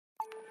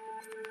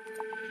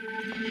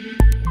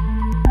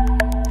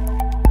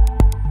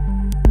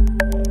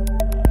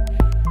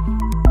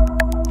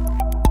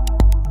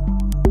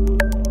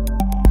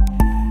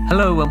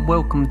Hello and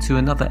welcome to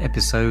another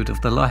episode of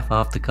the Life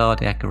After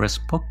Cardiac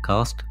Arrest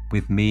podcast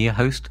with me, your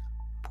host,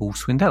 Paul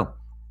Swindell.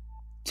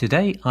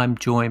 Today I'm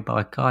joined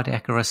by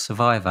cardiac arrest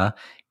survivor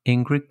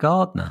Ingrid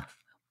Gardner.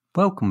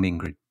 Welcome,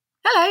 Ingrid.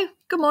 Hello,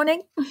 good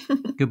morning.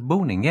 Good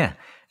morning, yeah.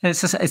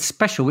 It's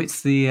special.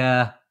 It's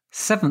the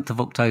 7th of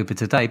October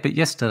today, but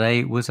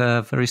yesterday was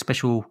a very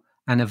special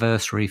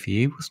anniversary for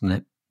you, wasn't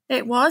it?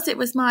 It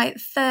was my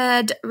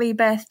third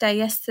rebirth day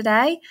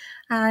yesterday,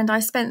 and I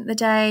spent the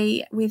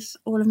day with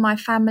all of my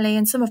family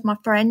and some of my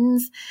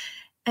friends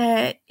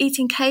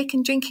eating cake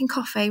and drinking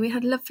coffee. We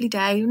had a lovely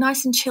day,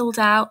 nice and chilled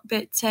out,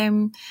 but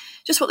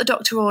just what the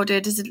doctor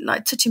ordered, is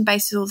like touching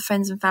base with all the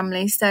friends and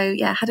family. So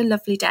yeah, had a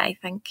lovely day,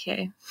 thank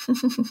you.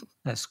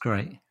 That's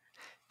great.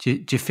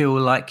 Do you feel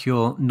like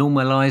you're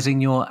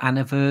normalising your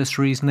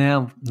anniversaries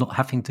now, not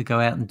having to go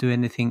out and do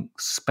anything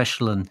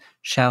special and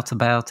shout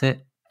about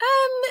it?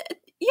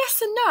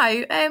 Yes and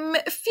no.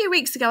 A few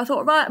weeks ago, I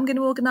thought, right, I'm going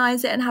to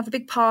organise it and have a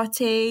big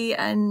party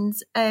and,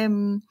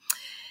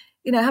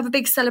 have a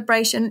big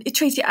celebration.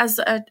 Treat it as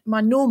my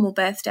normal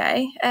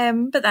birthday,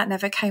 but that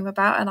never came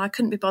about and I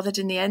couldn't be bothered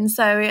in the end.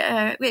 So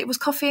it was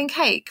coffee and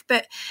cake.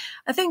 But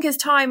I think as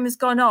time has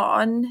gone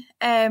on,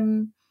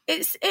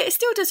 it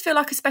still does feel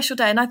like a special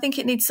day, and I think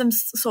it needs some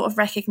sort of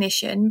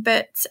recognition,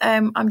 but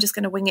I'm just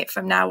going to wing it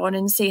from now on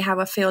and see how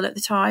I feel at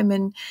the time.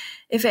 And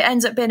if it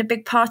ends up being a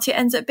big party, it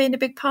ends up being a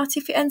big party.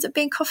 If it ends up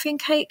being coffee and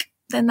cake,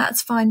 then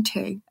that's fine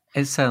too.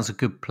 It sounds a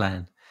good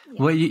plan.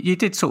 Yeah. Well, you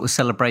did sort of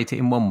celebrate it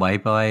in one way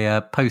by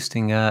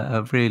posting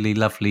a really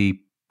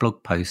lovely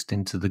blog post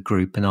into the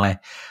group, and I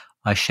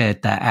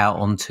shared that out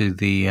onto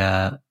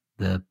the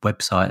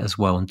website as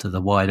well, onto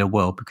the wider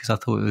world, because I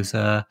thought it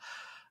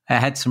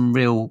had some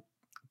real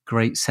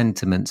great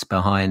sentiments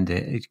behind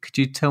it. Could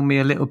you tell me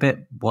a little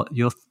bit what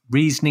your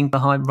reasoning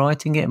behind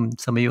writing it and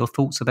some of your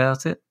thoughts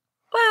about it?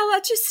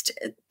 Well,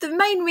 the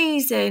main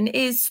reason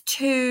is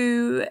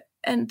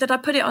and that I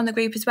put it on the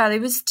group as well,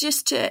 it was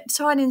just to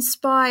try and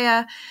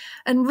inspire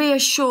and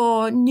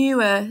reassure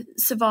newer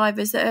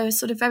survivors that are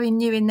sort of very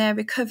new in their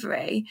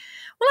recovery,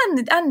 well,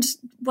 and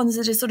ones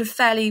that are sort of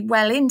fairly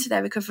well into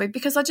their recovery,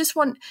 because I just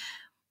want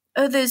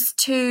others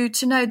to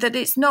know that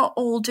it's not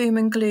all doom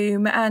and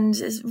gloom, and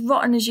as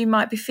rotten as you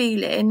might be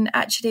feeling,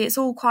 actually it's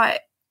all quite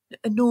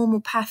a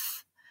normal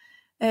path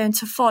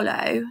to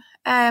follow,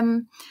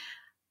 and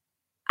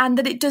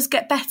that it does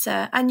get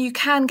better and you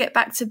can get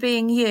back to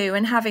being you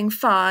and having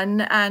fun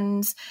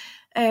and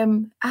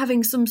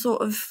having some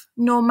sort of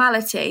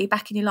normality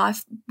back in your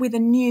life with a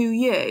new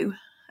you.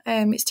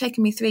 It's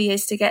taken me 3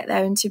 years to get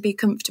there and to be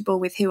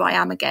comfortable with who I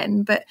am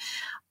again, but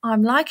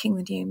I'm liking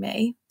the new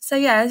me. So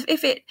yeah,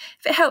 if it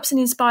helps and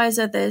inspires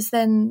others,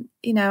 then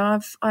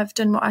I've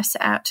done what I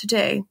set out to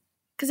do,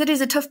 because it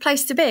is a tough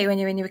place to be when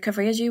you're in your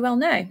recovery, as you well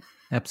know.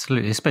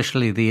 Absolutely,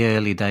 especially the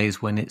early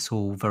days when it's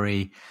all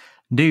very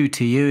new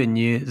to you and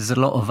there's a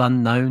lot of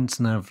unknowns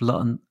and a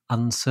lot of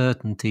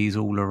uncertainties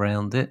all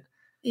around it.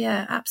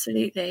 Yeah,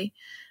 absolutely,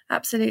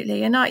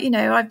 and I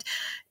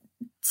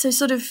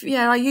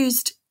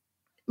used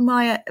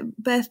my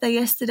birthday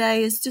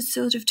yesterday is just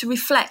sort of to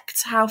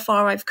reflect how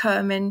far I've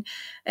come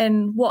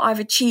and what I've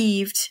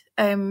achieved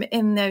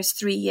in those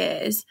 3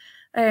 years,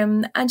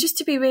 and just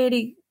to be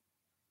really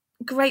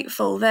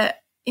grateful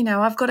that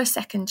I've got a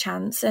second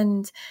chance,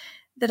 and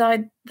that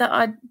I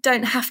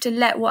don't have to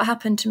let what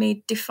happened to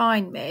me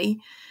define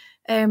me,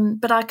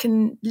 but I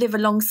can live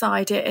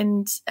alongside it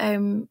and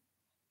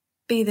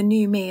be the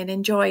new me and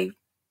enjoy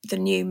the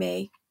new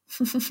me.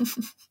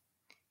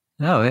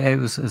 No, it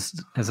was,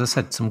 as I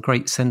said, some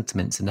great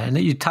sentiments in there. And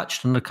you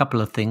touched on a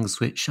couple of things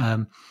which I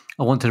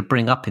wanted to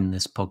bring up in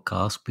this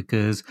podcast,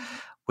 because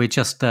we're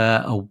just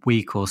a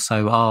week or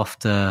so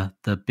after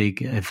the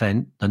big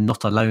event, the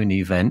Not Alone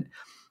event.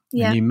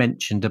 Yeah. And you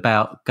mentioned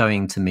about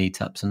going to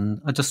meetups. And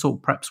I just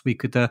thought perhaps we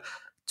could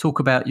talk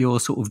about your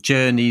sort of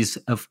journeys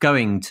of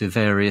going to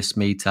various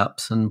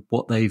meetups and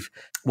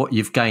what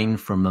you've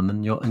gained from them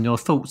and your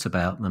thoughts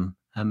about them.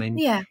 I mean,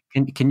 yeah.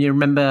 Can you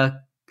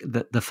remember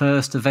the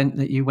first event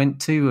that you went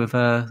to of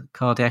a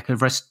cardiac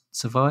arrest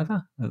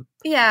survivor?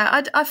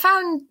 Yeah, I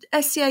found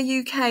SCA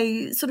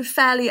UK sort of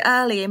fairly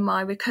early in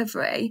my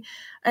recovery,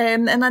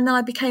 and then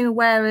I became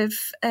aware of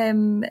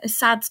a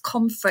SADS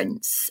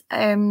conference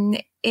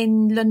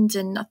in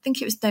London. I think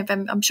it was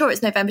November. I'm sure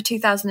it's November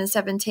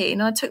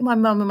 2017. I took my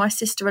mum and my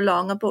sister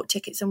along. I bought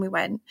tickets and we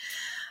went,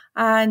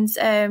 and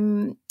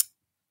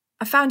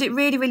I found it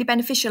really, really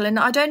beneficial. And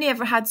I'd only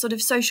ever had sort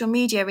of social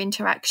media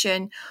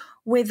interaction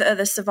with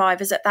other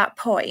survivors at that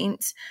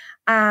point,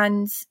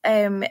 and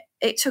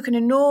it took an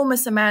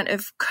enormous amount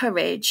of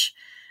courage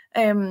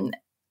and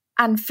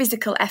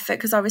physical effort,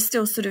 because I was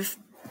still sort of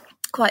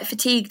quite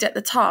fatigued at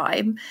the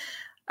time,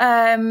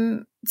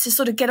 to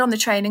sort of get on the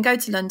train and go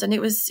to London.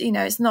 It was,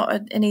 it's not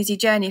an easy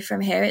journey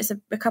from here. It's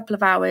a couple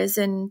of hours,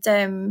 and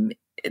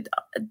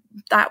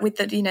that with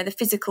the, the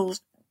physical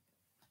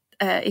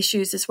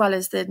issues as well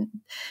as the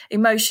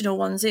emotional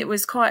ones. It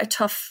was quite a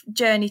tough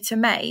journey to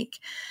make.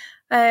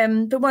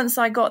 But once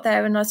I got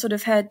there and I sort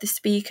of heard the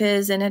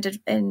speakers and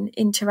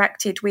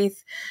interacted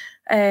with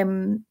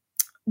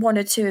one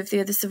or two of the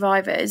other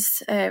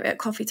survivors at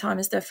coffee time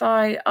and stuff,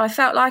 I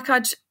felt like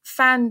I'd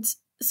found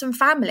some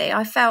family.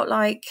 I felt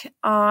like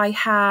I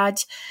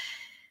had,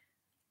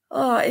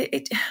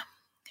 it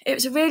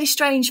was a really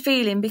strange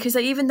feeling, because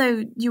even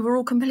though you were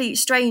all complete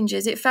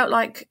strangers, it felt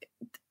like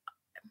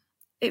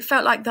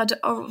that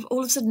all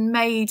of a sudden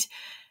made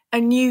a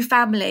new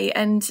family,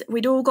 and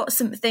we'd all got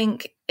something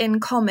in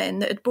common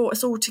that had brought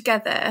us all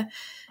together.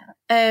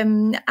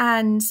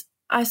 And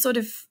I sort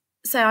of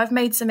say I've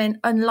made some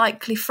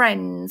unlikely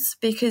friends,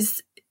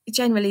 because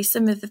generally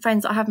some of the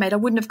friends that I have made I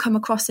wouldn't have come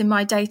across in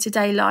my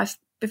day-to-day life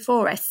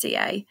before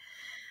SCA.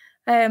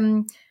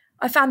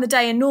 I found the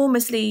day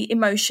enormously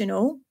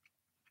emotional,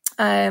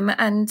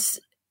 and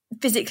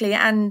physically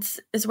and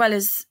as well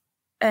as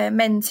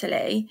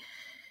mentally.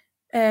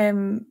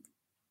 And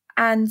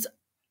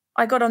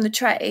I got on the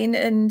train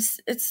and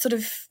it's sort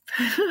of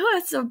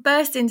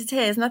burst into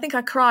tears, and I think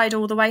I cried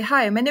all the way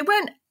home. And it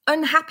weren't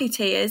unhappy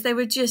tears; it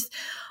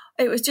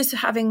was just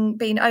having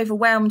been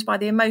overwhelmed by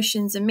the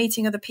emotions and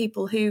meeting other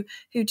people who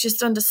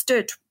just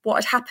understood what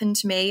had happened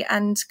to me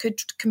and could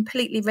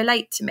completely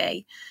relate to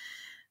me.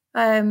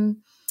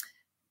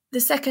 The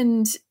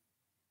second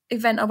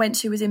event I went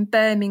to was in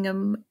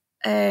Birmingham,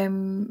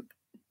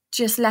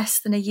 just less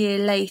than a year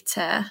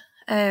later.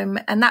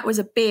 And that was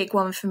a big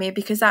one for me,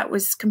 because that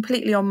was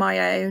completely on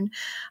my own.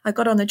 I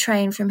got on the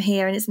train from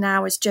here, and it's an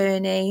hour's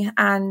journey.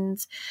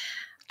 And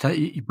so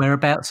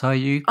whereabouts are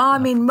you?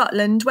 I'm in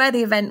Rutland, where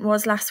the event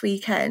was last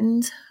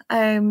weekend.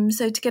 So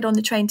to get on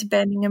the train to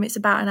Birmingham, it's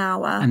about an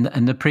hour. And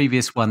the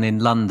previous one in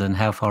London,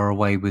 how far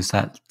away was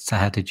that? So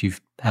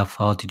how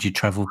far did you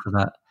travel for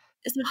that?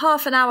 It's a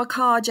half an hour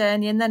car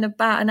journey, and then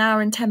about an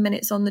hour and 10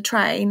 minutes on the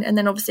train. And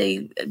then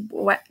obviously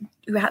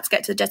we had to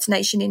get to the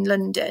destination in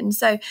London.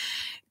 So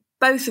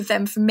both of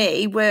them for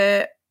me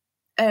were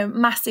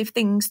massive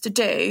things to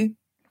do,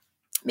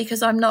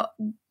 because I'm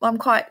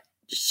quite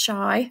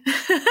shy,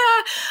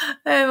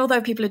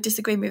 although people are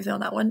disagreeing with me on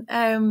that one.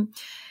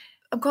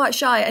 I'm quite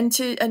shy and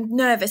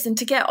nervous, and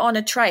to get on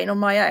a train on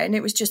my own,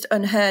 it was just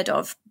unheard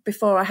of.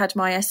 Before I had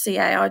my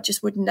SCA, I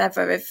just would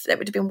never have. It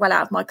would have been well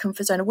out of my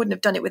comfort zone. I wouldn't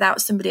have done it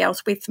without somebody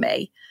else with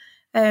me.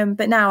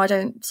 But now I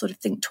don't sort of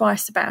think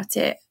twice about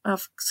it.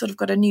 I've sort of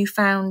got a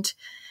newfound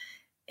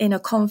inner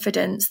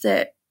confidence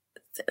that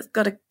I've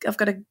got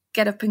to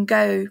get up and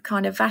go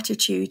kind of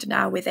attitude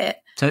now with it.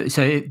 So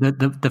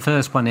the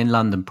first one in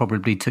London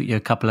probably took you a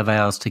couple of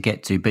hours to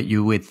get to, but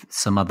you were with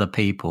some other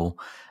people.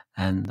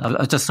 And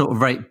I just sort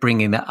of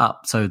bringing that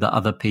up so that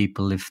other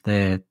people, if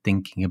they're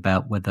thinking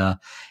about whether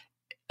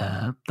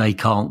they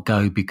can't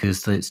go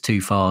because it's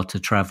too far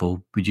to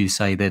travel, would you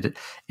say that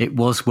it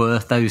was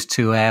worth those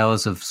 2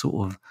 hours of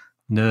sort of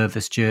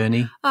nervous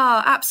journey?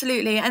 Oh,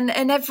 absolutely. And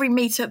every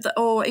meetup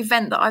or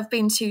event that I've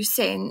been to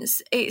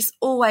since, it's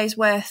always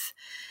worth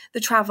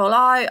the travel.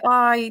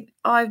 I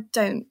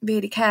don't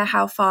really care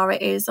how far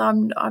it is. I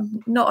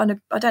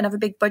don't have a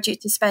big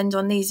budget to spend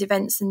on these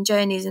events and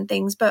journeys and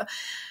things, but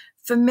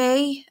for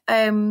me,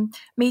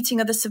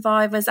 meeting other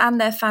survivors and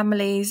their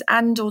families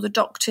and all the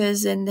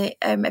doctors and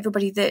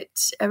everybody that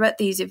are at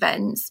these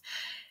events,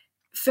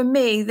 for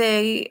me,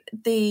 the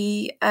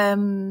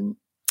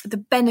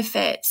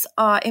benefits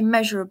are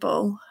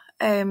immeasurable.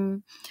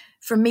 From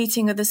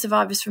meeting other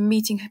survivors, from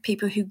meeting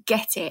people who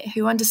get it,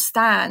 who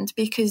understand,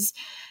 because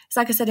it's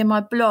like I said in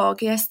my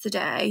blog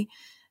yesterday,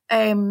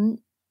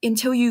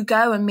 until you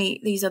go and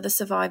meet these other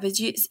survivors,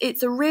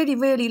 it's a really,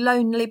 really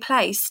lonely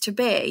place to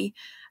be,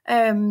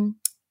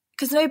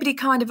 because nobody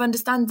kind of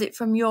understands it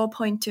from your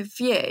point of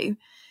view.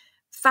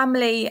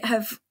 Family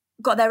have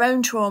got their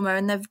own trauma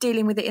and they're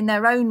dealing with it in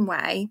their own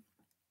way.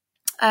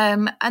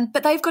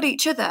 But they've got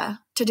each other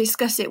to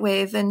discuss it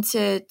with and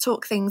to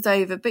talk things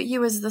over. But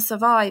you as the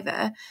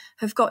survivor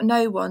have got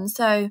no one.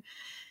 So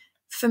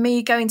for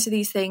me, going to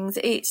these things,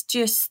 it's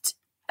just,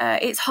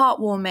 it's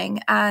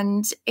heartwarming,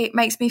 and it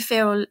makes me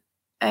feel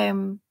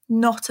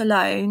not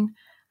alone.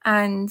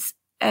 And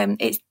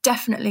it's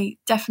definitely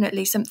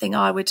something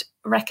I would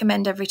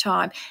recommend every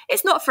time.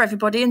 It's not for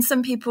everybody, and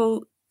some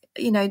people,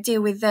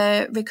 deal with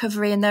their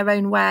recovery in their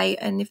own way.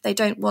 And if they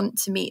don't want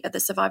to meet other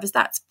survivors,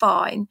 that's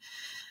fine.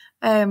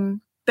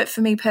 But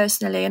for me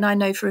personally, and I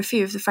know for a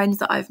few of the friends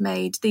that I've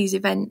made, these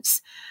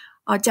events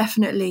are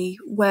definitely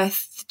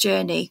worth the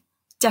journey.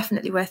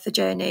 Definitely worth the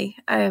journey.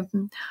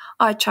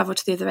 I'd travel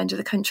to the other end of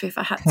the country if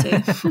I had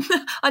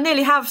to. I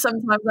nearly have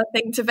sometimes, I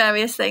think, to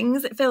various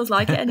things. It feels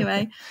like it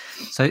anyway.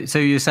 So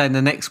you're saying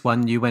the next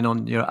one you went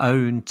on your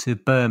own to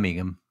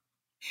Birmingham?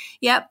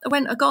 Yep,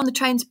 I got on the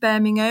train to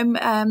Birmingham.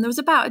 There was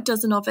about a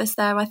dozen of us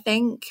there, I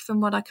think,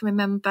 from what I can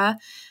remember.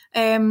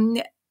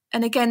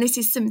 And again, this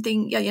is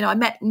something, I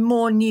met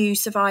more new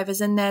survivors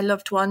and their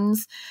loved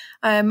ones.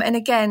 And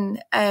again,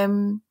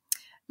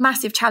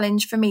 massive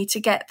challenge for me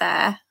to get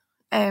there.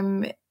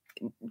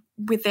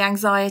 with the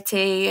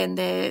anxiety and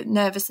the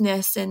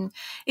nervousness and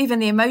even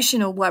the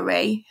emotional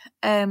worry.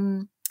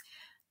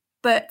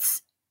 But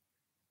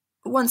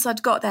once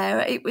I'd got there,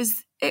 it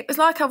was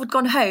like I had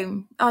gone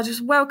home. I was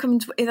just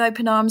welcomed with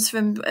open arms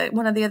from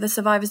one of the other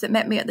survivors that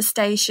met me at the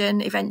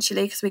station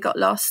eventually, because we got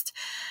lost.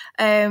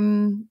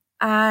 And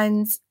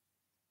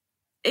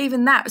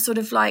even that sort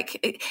of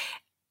like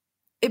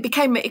it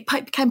became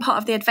part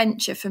of the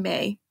adventure for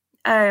me.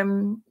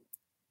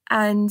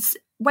 And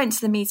went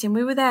to the meeting.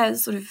 We were there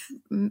sort of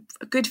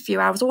a good few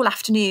hours, all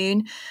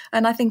afternoon.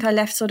 And I think I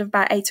left sort of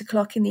about 8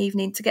 o'clock in the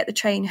evening to get the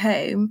train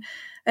home.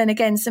 And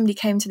again, somebody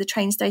came to the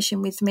train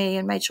station with me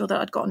and made sure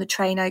that I'd got on the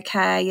train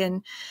okay.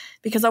 And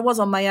because I was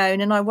on my own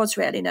and I was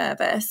really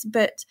nervous.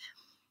 But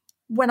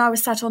when I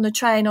was sat on the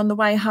train on the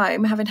way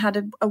home, having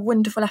had a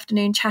wonderful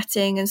afternoon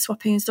chatting and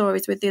swapping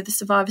stories with the other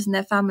survivors and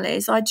their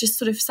families, I just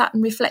sort of sat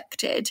and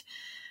reflected.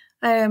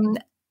 And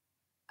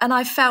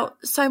I felt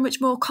so much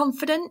more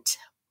confident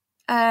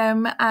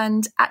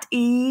and at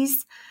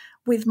ease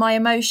with my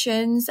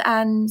emotions.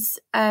 And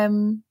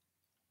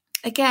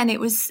again, it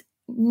was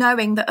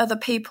knowing that other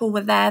people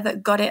were there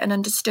that got it and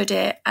understood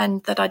it,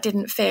 and that I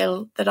didn't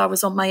feel that I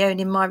was on my own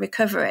in my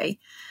recovery.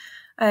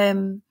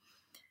 And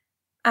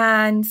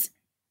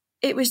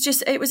it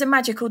was a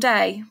magical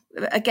day,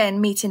 again,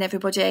 meeting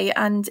everybody.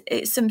 And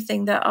it's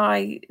something that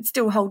I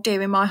still hold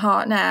dear in my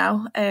heart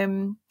now,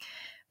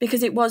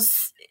 because it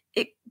was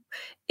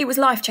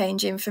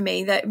life-changing for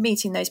me, that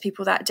meeting those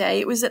people that day.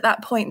 It was at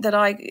that point that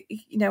I,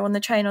 on the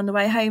train on the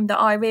way home, that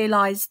I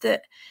realised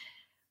that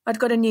I'd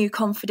got a new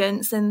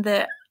confidence and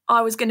that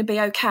I was going to be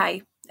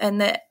okay,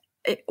 and that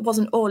it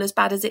wasn't all as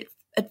bad as it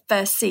at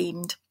first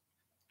seemed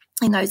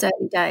in those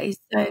early days.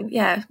 So,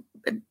 yeah,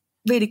 a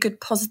really good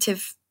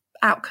positive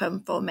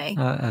outcome for me.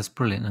 That's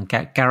brilliant. And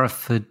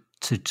Gareth,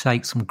 to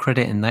take some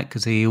credit in that,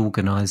 because he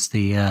organised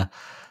the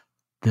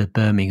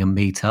Birmingham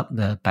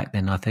meetup back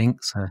then, I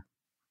think. So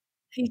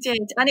he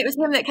did, and it was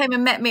him that came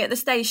and met me at the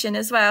station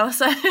as well.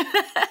 So,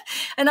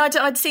 and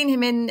I'd seen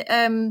him in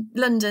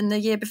London the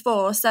year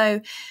before,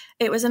 so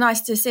it was nice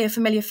to see a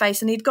familiar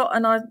face. And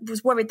and I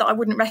was worried that I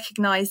wouldn't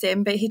recognise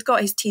him, but he'd got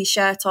his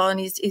T-shirt on,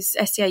 his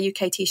SCA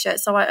UK T-shirt.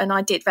 So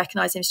I did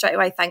recognise him straight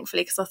away,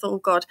 thankfully, because I thought, oh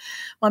God,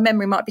 my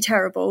memory might be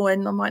terrible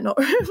and I might not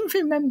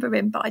remember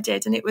him, but I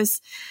did, and it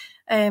was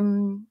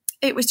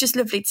just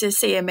lovely to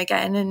see him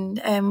again.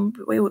 And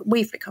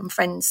we've become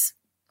friends,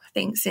 I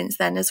think, since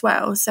then as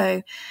well.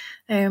 So,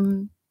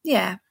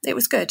 yeah, it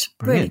was good.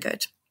 Brilliant. Really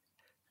good.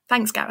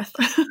 Thanks, Gareth.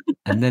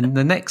 And then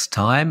the next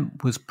time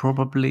was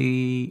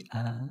probably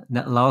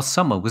last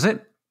summer, was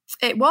it?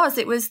 It was.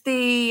 It was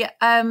the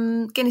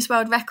Guinness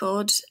World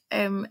Record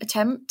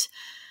attempt.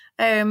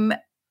 And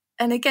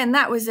again,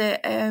 that was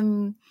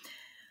an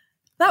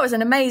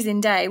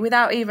amazing day,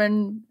 without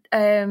even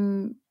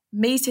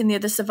meeting the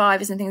other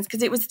survivors and things,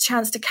 because it was a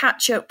chance to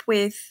catch up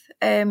with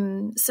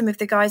some of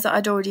the guys that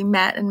I'd already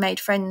met and made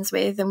friends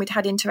with, and we'd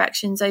had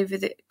interactions over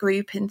the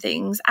group and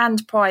things,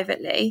 and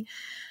privately.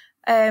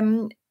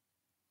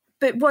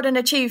 But what an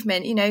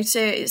achievement,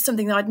 it's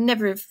something that I'd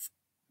never have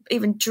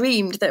even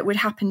dreamed that would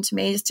happen to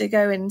me, is to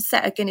go and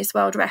set a Guinness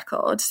World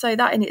Record. So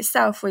that in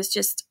itself was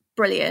just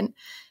brilliant.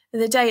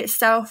 The day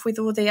itself, with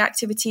all the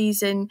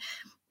activities and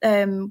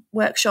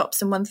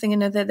workshops and one thing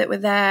and another that were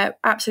there,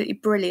 absolutely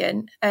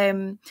brilliant,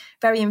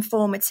 very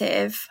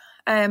informative.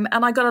 And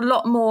I got a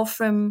lot more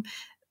from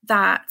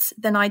that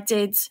than I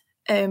did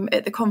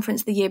at the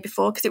conference the year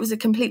before, because it was a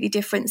completely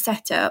different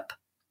setup.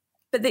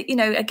 But,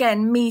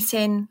 again,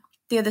 meeting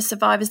the other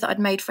survivors that I'd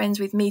made friends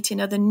with,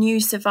 meeting other new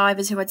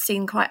survivors who I'd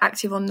seen quite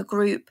active on the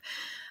group,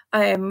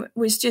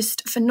 was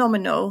just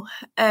phenomenal.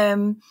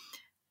 And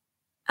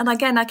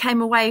again, I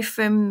came away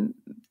from,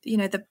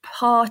 the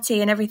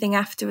party and everything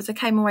afterwards. I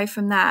came away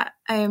from that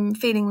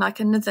feeling like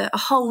a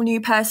whole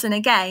new person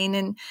again,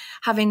 and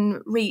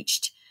having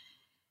reached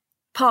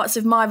parts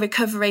of my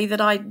recovery that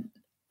I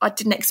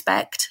didn't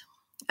expect.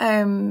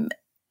 And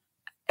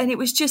it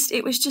was just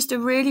a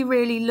really,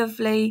 really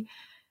lovely,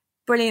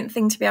 brilliant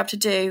thing to be able to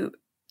do,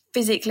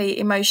 physically,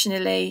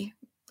 emotionally.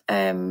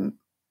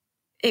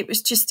 It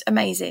was just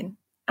amazing.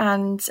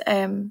 And,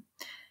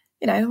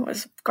 it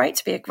was great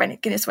to be a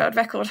Guinness World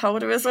Record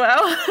holder as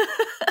well.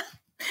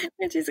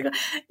 Which is,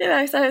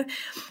 so,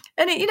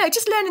 and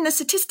just learning the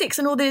statistics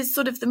and all this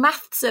sort of the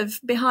maths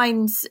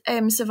behind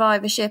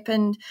survivorship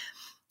and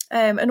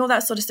all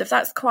that sort of stuff,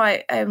 that's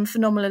quite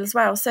phenomenal as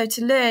well. So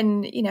to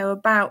learn,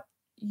 about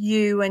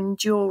you and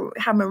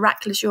how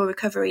miraculous your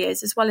recovery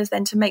is, as well as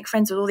then to make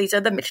friends with all these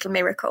other little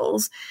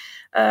miracles,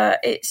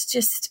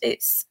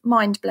 it's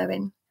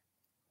mind-blowing.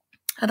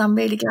 And I'm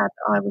really glad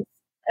that I was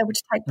able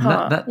to take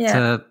part.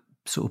 That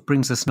sort of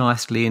brings us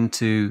nicely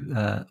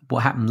into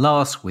what happened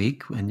last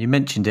week. And you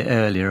mentioned it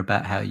earlier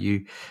about how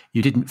you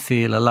didn't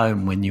feel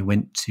alone when you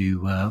went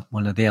to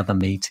one of the other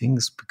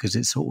meetings, because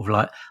it's sort of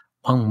like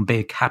one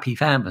big happy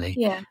family.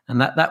 Yeah.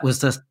 And that was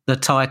the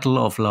title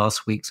of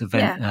last week's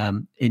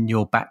event, in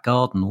your back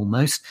garden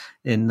almost.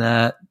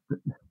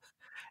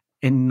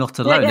 not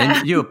alone. Yeah.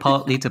 And you were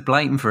partly to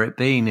blame for it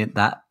being at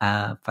that.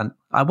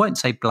 I won't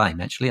say blame,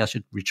 actually. I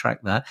should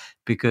retract that,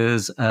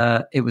 because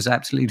it was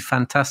absolutely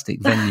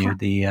fantastic venue,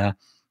 the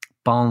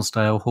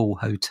Barnsdale Hall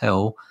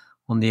Hotel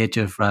on the edge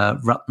of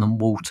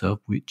Rutland Water,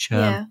 which,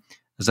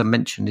 as I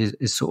mentioned,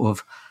 is sort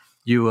of,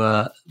 you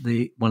were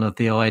one of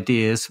the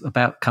ideas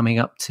about coming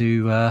up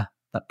to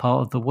that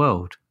part of the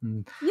world.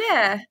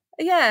 Yeah.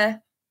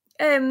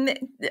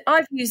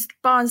 I've used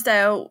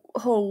Barnsdale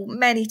Hall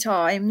many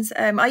times.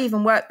 I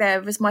even worked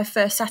there as my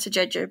first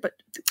Saturday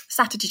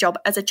job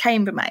as a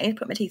chambermaid,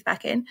 put my teeth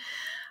back in.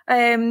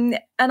 And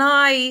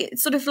I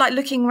sort of like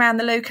looking around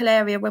the local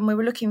area when we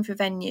were looking for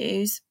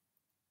venues.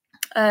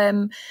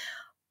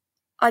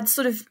 I'd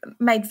sort of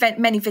made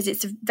many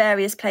visits to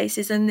various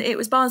places, and it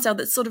was Barnsdale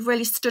that sort of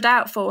really stood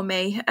out for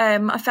me.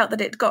 I felt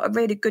that it got a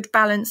really good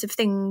balance of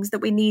things that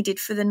we needed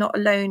for the Not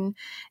Alone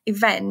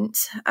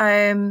event.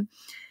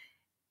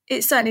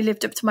 It certainly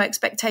lived up to my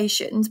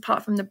expectations,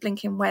 apart from the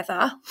blinking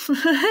weather,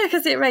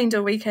 because it rained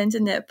all weekend,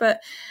 didn't it?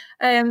 But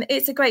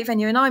it's a great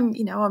venue, and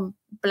I'm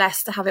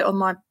blessed to have it on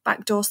my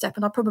back doorstep,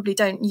 and I probably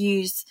don't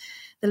use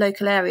the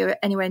local area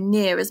anywhere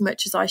near as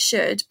much as I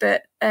should.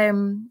 But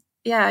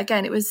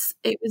again, it was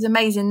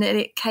amazing that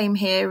it came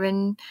here,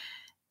 and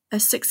a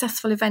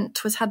successful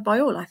event was had by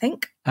all, I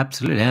think.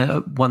 Absolutely.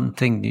 One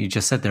thing you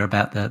just said there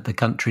about the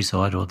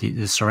countryside or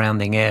the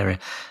surrounding area,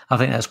 I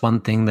think that's one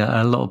thing that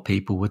a lot of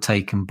people were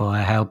taken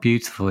by, how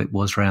beautiful it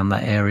was around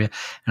that area.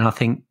 And I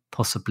think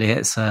possibly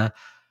it's a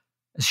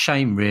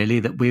shame, really,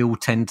 that we all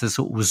tend to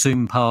sort of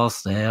zoom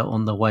past there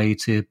on the way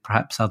to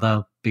perhaps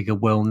other bigger,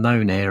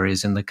 well-known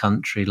areas in the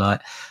country, like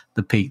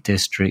the Peak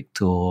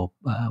District or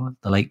the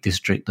Lake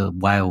District of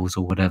Wales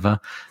or whatever.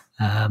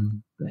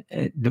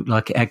 It looked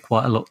like it had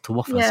quite a lot to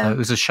offer. So it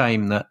was a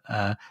shame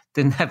that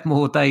didn't have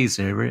more days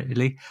here,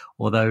 really,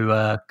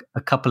 although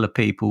a couple of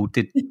people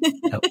did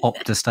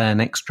opt to stay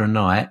an extra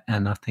night,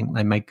 and I think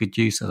they made good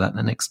use of that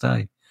the next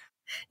day.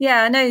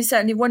 Yeah, I know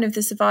certainly one of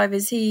the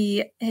survivors,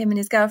 him and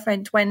his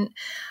girlfriend went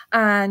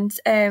and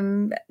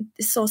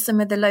saw some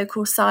of the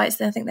local sites.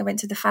 I think they went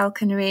to the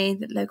Falconry,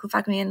 the local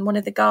Falconry, and one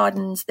of the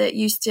gardens that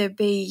used to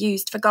be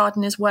used for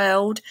Gardener's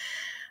World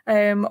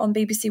on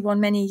BBC One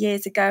many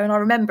years ago. And I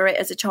remember it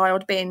as a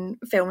child being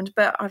filmed,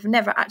 but I've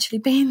never actually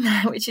been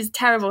there, which is a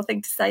terrible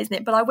thing to say, isn't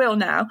it? But I will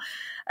now.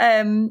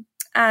 It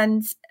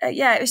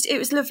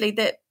was lovely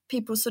that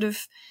people sort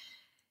of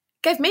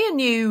gave me a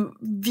new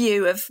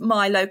view of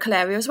my local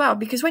area as well,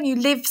 because when you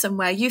live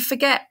somewhere, you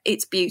forget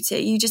its beauty.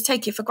 You just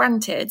take it for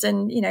granted.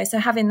 And, so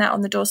having that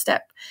on the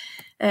doorstep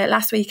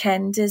last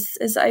weekend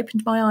has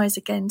opened my eyes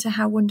again to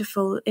how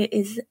wonderful it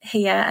is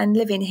here and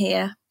living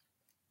here.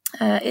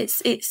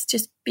 It's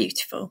just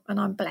beautiful, and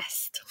I'm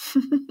blessed.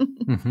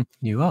 Mm-hmm,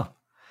 you are.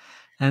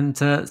 And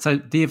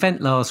so the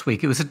event last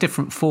week, it was a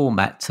different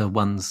format to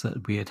ones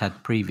that we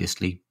had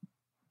previously.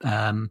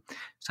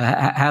 So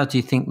how do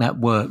you think that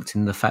worked,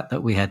 in the fact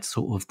that we had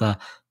sort of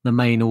the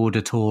main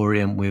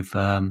auditorium with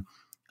a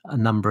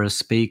number of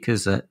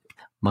speakers,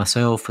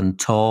 myself and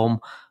Tom.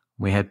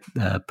 We had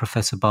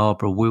Professor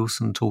Barbara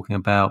Wilson talking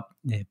about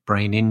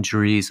brain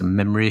injuries and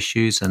memory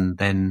issues, and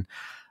then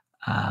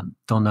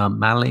Donna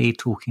Malley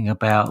talking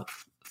about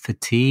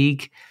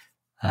fatigue.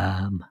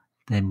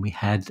 Then we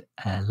had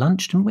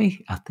lunch, didn't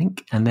we? I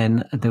think. And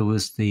then there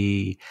was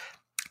the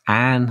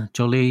Anne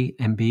Jolly,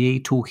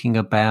 MBE, talking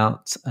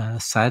about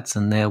SADS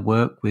and their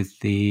work,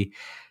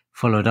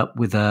 followed up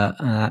with an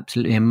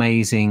absolutely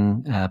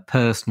amazing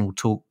personal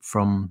talk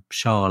from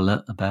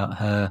Charlotte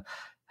about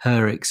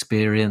her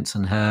experience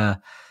and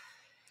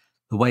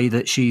the way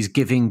that she's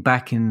giving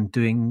back and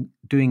doing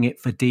it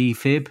for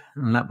DFib.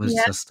 And that was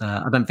just,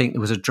 I don't think there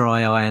was a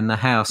dry eye in the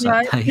house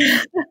that day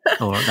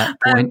or at that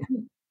point.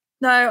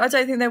 No, I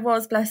don't think there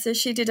was, bless her.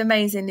 She did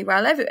amazingly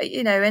well,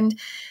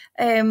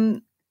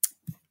 and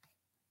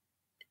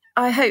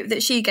I hope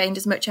that she gained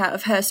as much out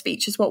of her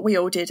speech as what we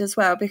all did as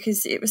well,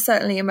 because it was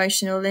certainly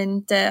emotional.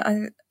 And,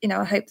 I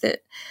hope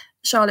that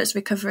Charlotte's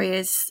recovery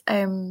is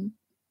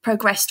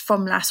progressed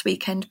from last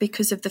weekend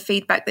because of the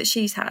feedback that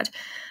she's had.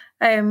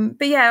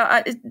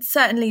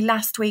 Certainly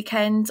last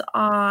weekend,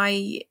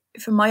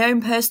 from my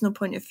own personal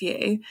point of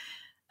view,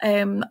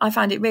 I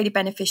found it really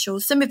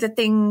beneficial. Some of the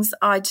things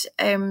I'd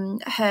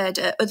heard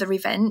at other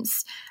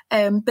events,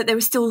 but there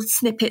were still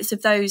snippets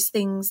of those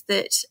things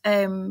that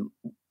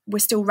were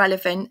still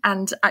relevant.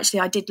 And actually,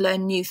 I did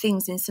learn new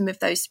things in some of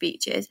those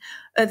speeches.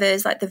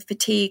 Others, like the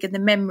fatigue and the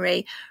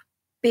memory,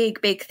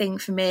 big thing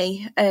for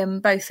me,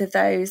 both of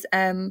those.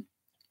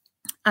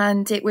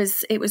 And it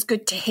was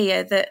good to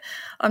hear that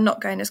I'm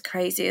not going as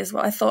crazy as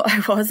what I thought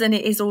I was, and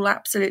it is all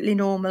absolutely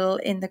normal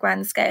in the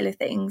grand scale of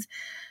things.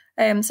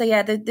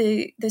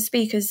 The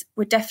speakers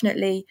were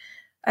definitely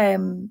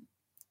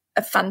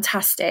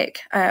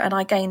fantastic, and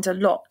I gained a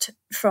lot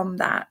from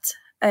that.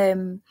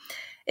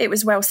 It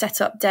was well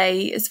set up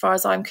day as far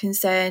as I'm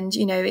concerned.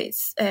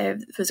 There's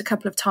a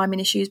couple of timing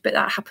issues, but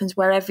that happens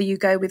wherever you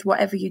go with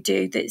whatever you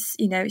do. That's,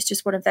 it's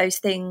just one of those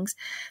things,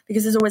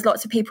 because there's always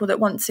lots of people that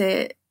want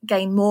to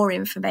gain more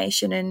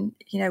information, and,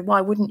 why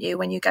wouldn't you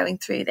when you're going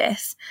through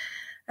this?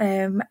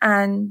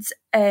 And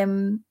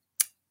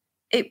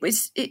it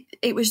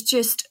was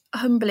just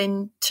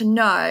humbling to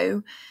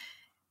know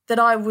that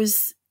I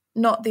was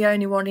not the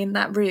only one in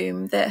that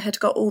room that had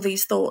got all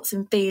these thoughts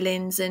and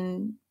feelings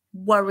and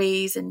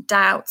worries and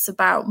doubts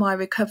about my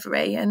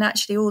recovery. And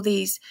actually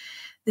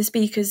the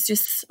speakers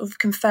just sort of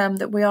confirmed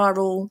that we are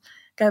all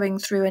going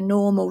through a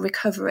normal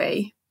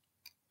recovery.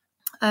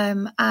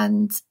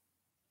 And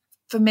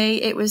for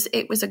me, it was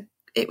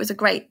a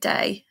great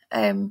day.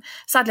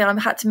 Sadly, I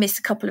had to miss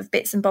a couple of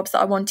bits and bobs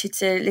that I wanted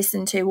to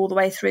listen to all the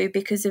way through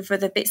because of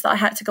other bits that I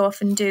had to go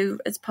off and do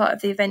as part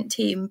of the event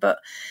team. But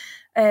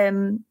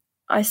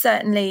I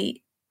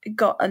certainly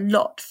got a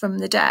lot from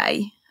the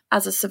day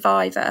as a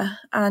survivor,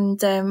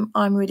 and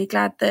I'm really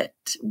glad that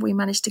we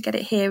managed to get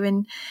it here.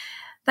 And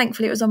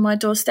thankfully, it was on my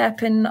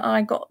doorstep, and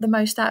I got the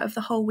most out of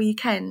the whole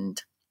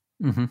weekend.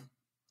 Mm-hmm.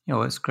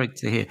 Oh, it's great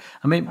to hear.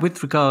 I mean,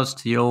 with regards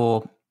to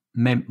your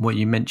what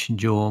you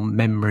mentioned, your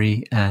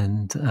memory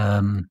and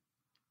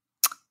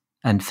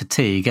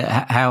fatigue,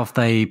 how have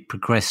they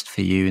progressed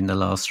for you in the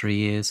last 3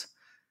 years?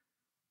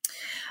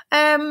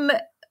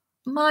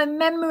 My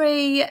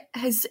memory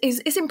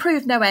is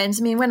improved no end.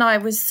 I mean, when I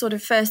was sort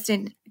of first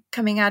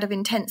coming out of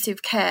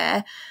intensive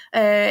care,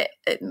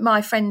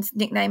 my friends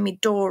nicknamed me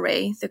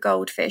Dory, the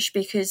goldfish,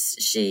 because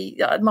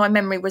my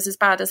memory was as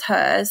bad as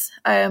hers.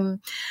 Sort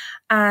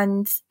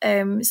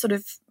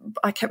of,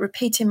 I kept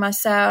repeating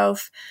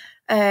myself.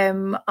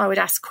 I would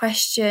ask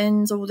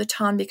questions all the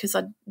time because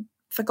I'd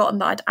forgotten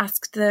that I'd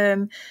asked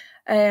them.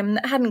 I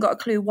hadn't got a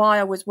clue why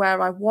I was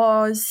where I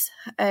was.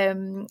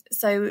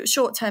 So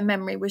short-term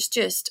memory was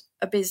just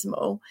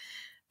abysmal.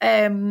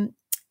 My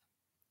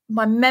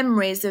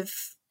memories of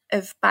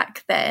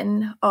back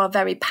then are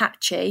very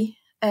patchy.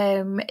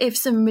 If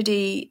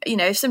somebody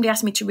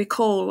asked me to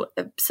recall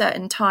a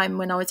certain time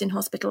when I was in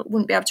hospital, I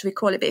wouldn't be able to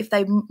recall it. But if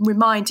they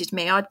reminded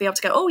me, I'd be able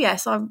to go, oh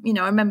yes, I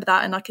remember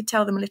that, and I could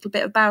tell them a little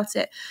bit about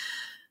it.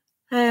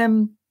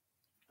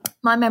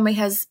 My memory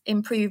has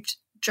improved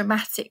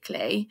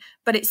dramatically,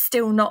 but it's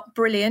still not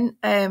brilliant.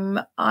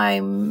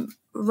 I'm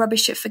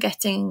rubbish at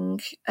forgetting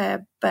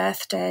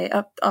birthday.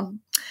 I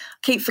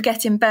keep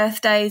forgetting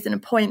birthdays and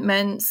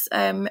appointments,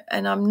 and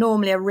I'm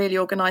normally a really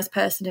organised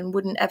person and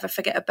wouldn't ever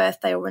forget a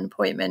birthday or an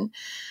appointment.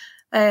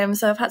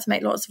 So I've had to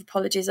make lots of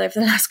apologies over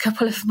the last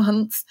couple of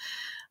months,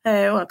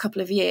 or a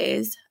couple of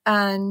years.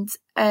 And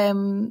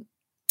the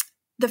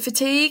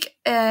fatigue,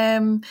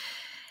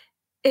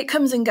 it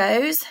comes and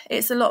goes.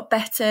 It's a lot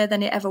better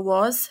than it ever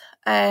was.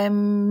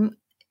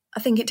 I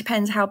think it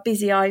depends how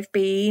busy I've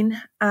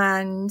been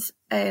and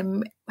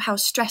how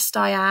stressed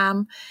I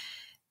am.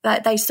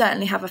 That they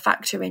certainly have a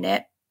factor in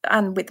it,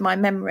 and with my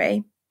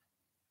memory.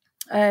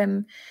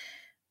 I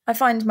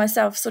find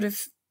myself sort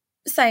of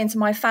saying to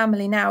my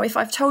family now, if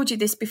I've told you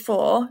this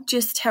before,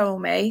 just tell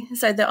me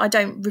so that I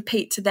don't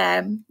repeat to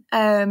them.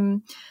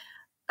 And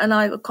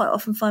I quite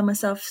often find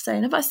myself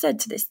saying, have I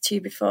said this to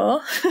you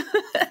before?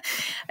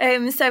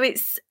 So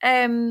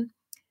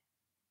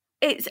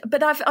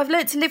but I've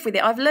learned to live with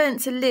it. I've learned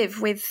to live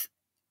with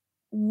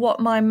what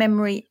my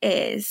memory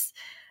is.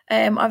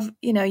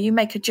 You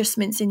make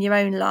adjustments in your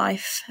own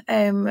life.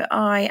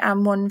 I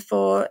am one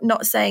for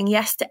not saying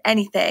yes to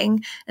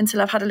anything until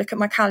I've had a look at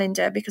my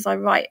calendar, because I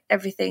write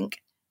everything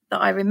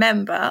that I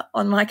remember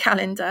on my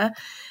calendar.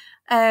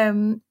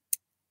 And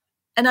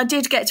I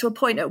did get to a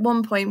point at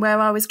one point where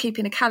I was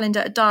keeping a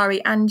calendar, a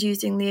diary, and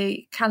using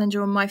the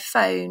calendar on my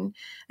phone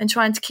and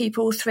trying to keep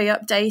all three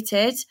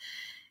updated,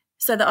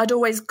 so that I'd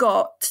always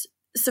got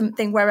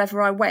something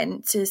wherever I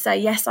went to say,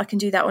 yes, I can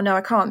do that, or no,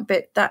 I can't.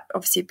 But that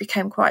obviously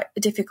became quite a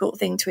difficult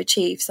thing to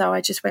achieve. So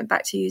I just went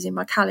back to using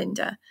my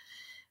calendar.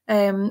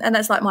 And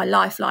that's like my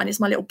lifeline. It's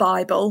my little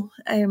Bible.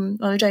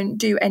 I don't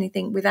do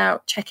anything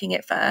without checking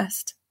it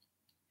first.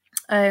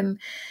 And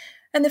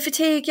the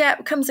fatigue,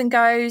 comes and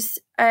goes.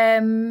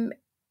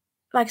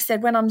 Like I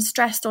said, when I'm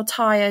stressed or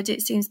tired,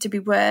 it seems to be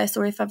worse,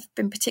 or if I've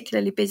been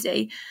particularly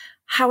busy.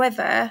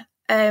 However,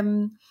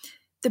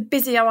 the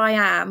busier I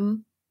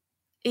am,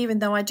 even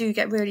though I do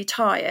get really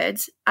tired,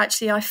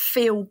 actually I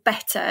feel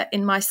better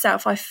in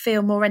myself. I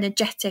feel more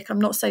energetic. I'm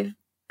not so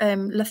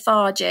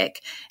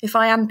lethargic. If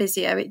I am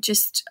busier,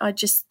 I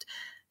just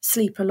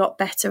sleep a lot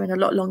better and a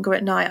lot longer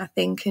at night, I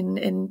think,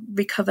 and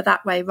recover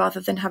that way,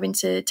 rather than having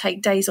to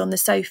take days on the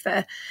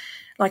sofa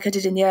like I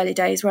did in the early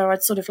days, where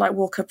I'd sort of like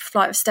walk up a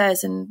flight of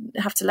stairs and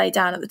have to lay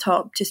down at the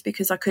top just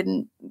because I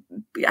didn't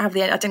have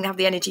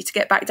the energy to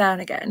get back down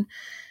again.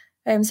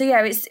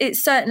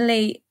 It's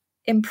certainly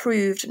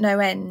improved no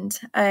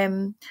end.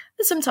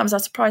 Sometimes I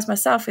surprise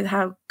myself with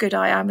how good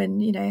I am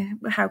and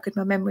how good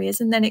my memory is,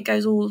 and then it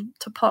goes all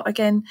to pot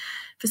again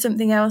for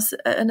something else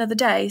another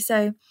day.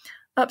 So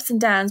ups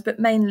and downs, but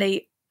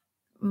mainly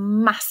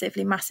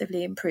massively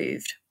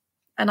improved,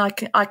 and I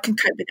can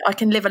cope with it. I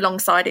can live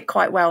alongside it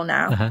quite well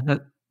now. Uh-huh.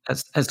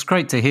 It's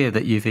great to hear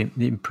that you've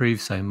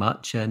improved so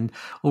much, and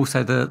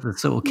also the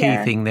sort of key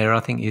thing there, I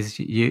think, is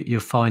you're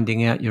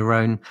finding out your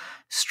own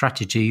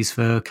strategies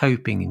for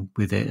coping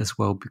with it as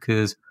well.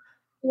 Because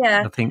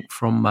I think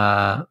from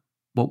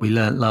what we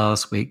learnt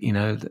last week,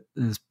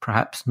 there's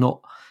perhaps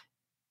not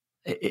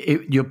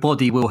your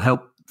body will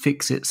help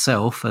fix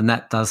itself, and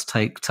that does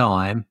take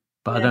time.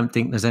 But I don't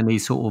think there's any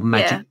sort of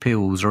magic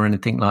pills or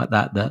anything like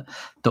that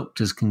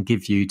doctors can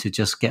give you to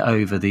just get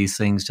over these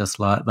things just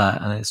like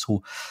that. And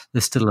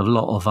there's still a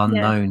lot of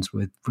unknowns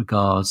with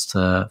regards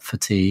to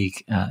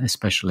fatigue,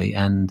 especially,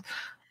 and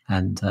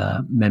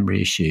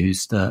memory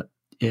issues. That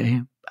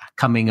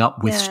coming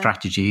up with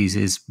strategies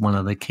is one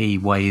of the key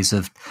ways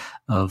of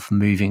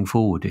moving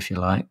forward, if you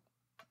like.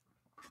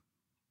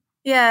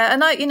 Yeah,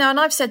 and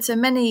I've said to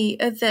many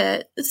of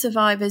the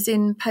survivors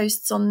in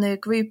posts on the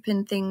group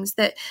and things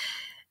that,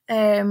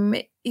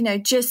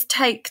 just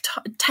take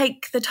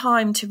the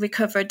time to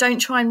recover. Don't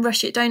try and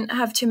rush it. Don't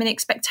have too many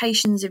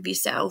expectations of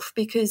yourself,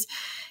 because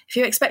if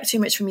you expect too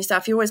much from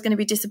yourself, you're always going to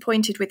be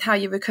disappointed with how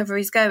your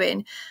recovery is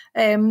going.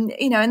 And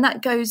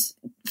that goes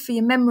for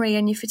your memory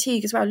and your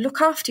fatigue as well.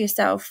 Look after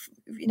yourself.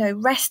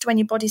 Rest when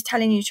your body's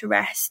telling you to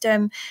rest.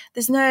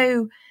 There's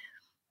no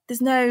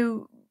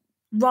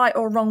right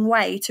or wrong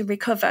way to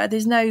recover.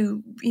 There's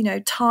no,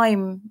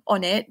 time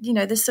on it.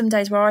 There's some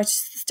days where I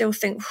still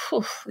think,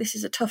 this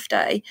is a tough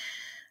day.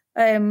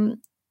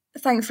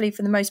 Thankfully,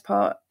 for the most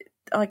part,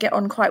 I get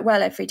on quite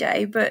well every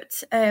day.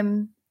 But,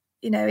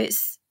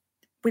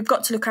 we've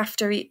got to look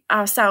after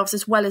ourselves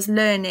as well as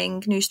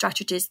learning new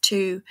strategies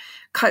to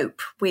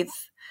cope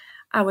with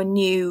our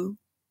new,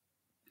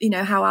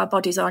 how our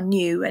bodies are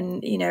new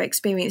and,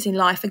 experiencing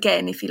life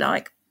again, if you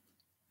like.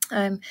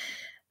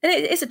 And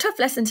it's a tough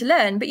lesson to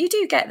learn, but you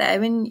do get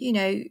there. And,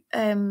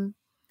 and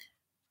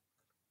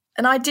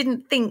I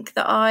didn't think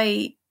that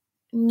I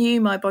knew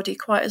my body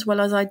quite as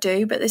well as I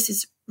do, but this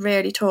has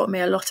really taught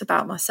me a lot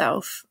about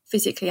myself,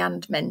 physically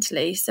and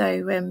mentally.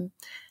 So,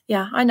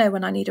 I know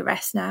when I need a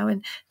rest now,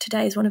 and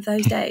today is one of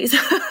those days.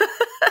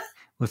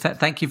 Well,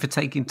 thank you for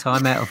taking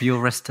time out of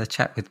your rest to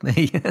chat with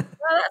me. Well,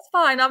 that's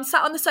fine. I'm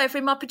sat on the sofa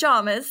in my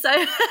pajamas,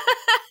 so...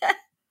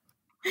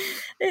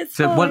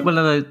 So one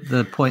of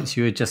the points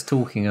you were just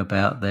talking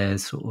about there,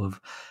 sort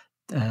of,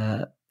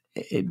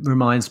 it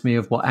reminds me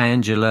of what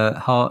Angela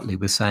Hartley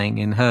was saying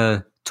in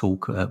her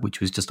talk,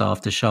 which was just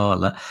after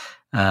Charlotte.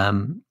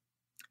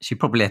 She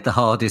probably had the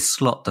hardest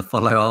slot to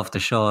follow after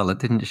Charlotte,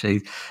 didn't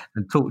she?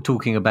 And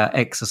talking about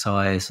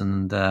exercise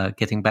and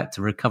getting back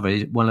to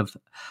recovery. One of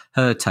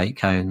her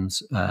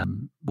take-homes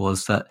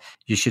was that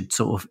you should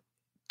sort of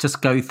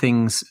just go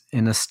things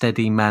in a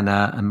steady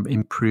manner and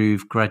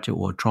improve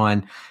gradual, or try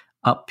and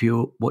up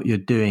what you're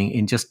doing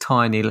in just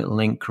tiny little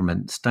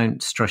increments.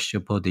 Don't stress your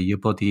body. Your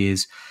body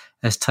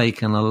has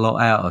taken a lot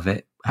out of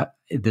it,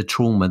 the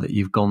trauma that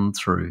you've gone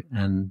through,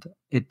 and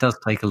it does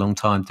take a long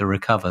time to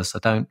recover. So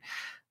don't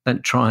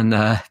try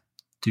and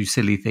do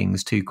silly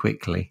things too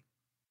quickly.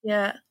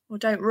 Yeah, or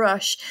don't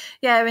rush.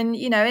 Yeah, and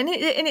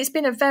it's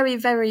been a very,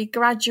 very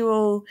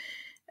gradual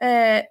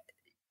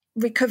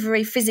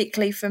recovery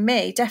physically for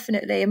me.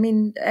 Definitely. I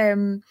mean,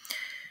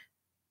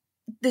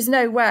 there's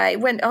no way.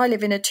 When I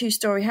live in a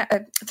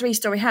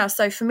 3-story house,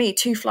 so for me,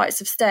 2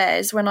 flights of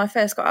stairs when I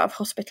first got out of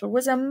hospital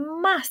was a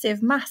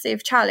massive,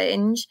 massive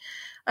challenge.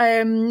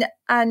 And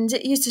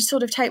it used to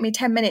sort of take me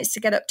 10 minutes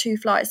to get up 2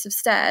 flights of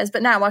stairs,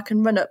 but now I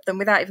can run up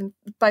them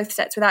both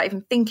sets without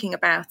even thinking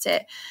about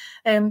it.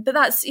 But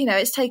that's,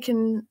 it's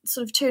taken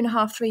sort of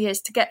 2.5, 3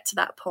 years to get to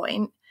that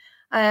point.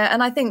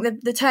 And I think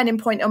the turning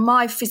point on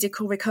my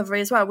physical recovery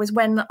as well was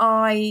when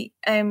I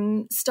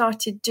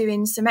started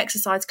doing some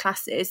exercise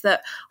classes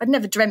that I'd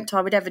never dreamt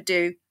I would ever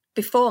do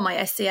before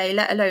my SCA,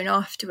 let alone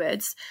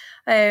afterwards.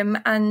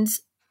 And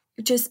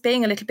just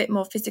being a little bit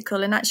more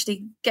physical and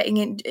actually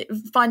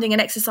finding an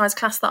exercise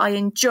class that I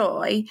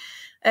enjoy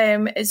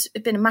has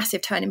been a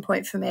massive turning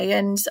point for me.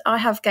 And I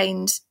have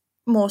gained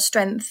more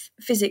strength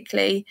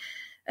physically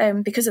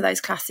because of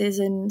those classes.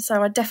 And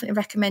so I definitely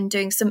recommend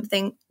doing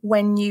something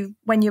when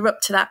you're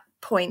up to that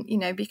point,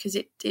 because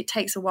it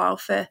takes a while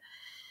for,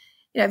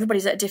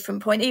 everybody's at a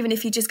different point. Even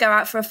if you just go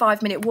out for a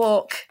 5-minute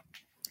walk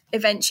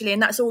eventually,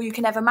 and that's all you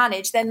can ever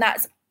manage, then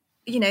that's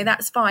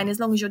fine, as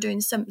long as you're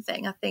doing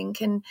something, I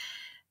think. And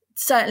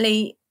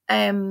certainly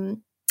the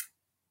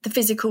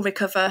physical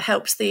recover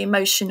helps the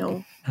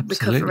emotional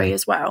recovery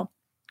as well.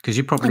 Because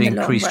you probably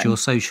increased your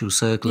social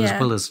circle as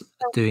well as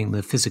doing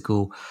the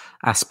physical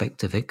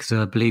aspect of it. Because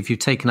I believe you've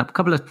taken up a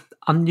couple of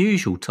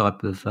unusual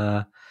type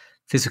of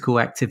physical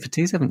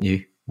activities, haven't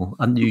you? Well,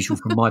 unusual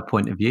from my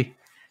point of view.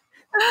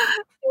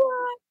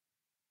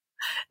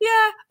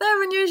 Yeah,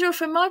 they're unusual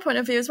from my point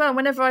of view as well.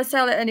 Whenever I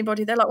sell it to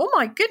anybody, they're like, "Oh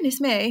my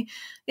goodness me!"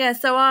 Yeah,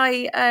 so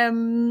I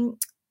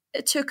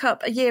took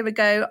up a year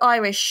ago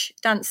Irish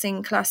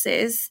dancing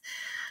classes.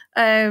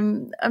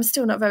 I'm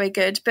still not very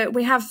good, but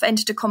we have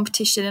entered a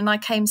competition and I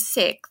came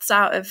 6th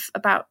out of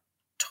about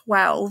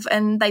 12,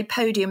 and they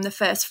podiumed the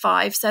first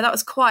 5. So that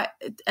was quite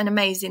an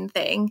amazing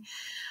thing.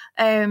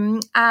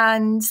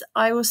 And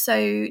I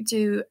also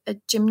do a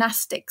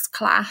gymnastics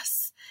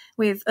class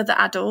with other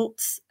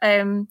adults.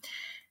 And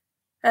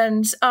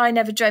I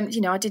never dreamt,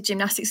 I did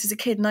gymnastics as a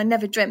kid, and I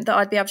never dreamt that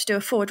I'd be able to do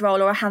a forward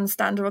roll or a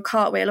handstand or a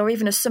cartwheel or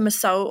even a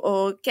somersault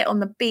or get on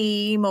the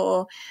beam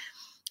or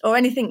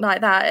anything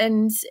like that.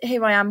 And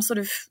here I am sort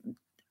of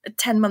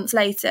 10 months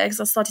later, because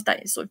I started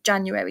that in sort of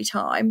January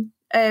time,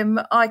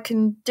 I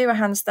can do a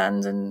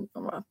handstand, and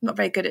I'm not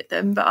very good at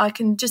them, but I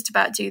can just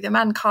about do them,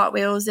 and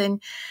cartwheels,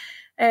 and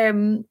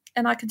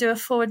I can do a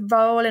forward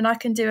roll, and I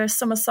can do a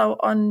somersault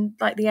on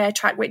like the air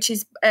track, which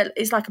is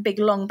like a big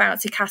long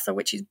bouncy castle,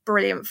 which is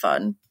brilliant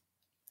fun.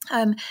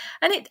 And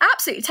it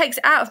absolutely takes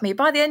it out of me.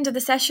 By the end of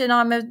the session,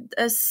 I'm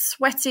a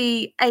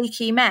sweaty,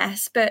 achy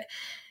mess, but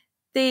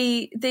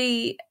the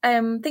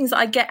things that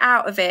I get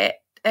out of it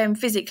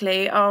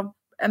physically are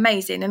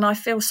amazing, and I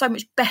feel so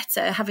much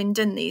better having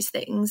done these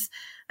things.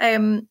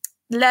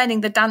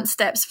 Learning the dance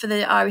steps for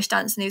the Irish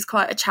dancing is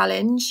quite a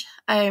challenge.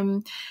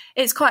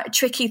 It's quite a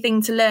tricky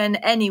thing to learn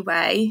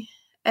anyway,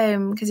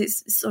 because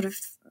it's sort of,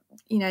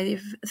 the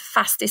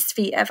fastest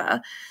feet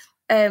ever.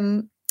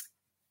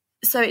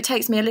 So it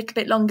takes me a little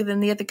bit longer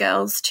than the other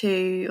girls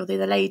or the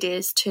other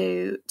ladies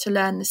to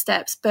learn the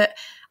steps, but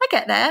I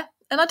get there.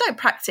 And I don't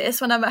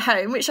practice when I'm at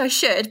home, which I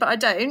should, but I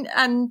don't.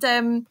 And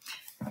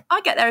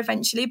I get there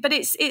eventually. But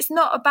it's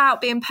not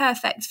about being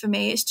perfect for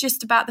me. It's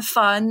just about the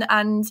fun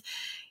and,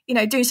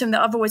 doing something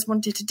that I've always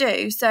wanted to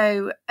do.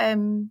 So,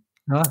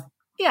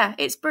 yeah,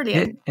 it's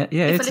brilliant.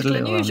 It's a little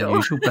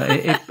unusual, but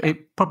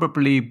it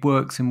probably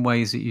works in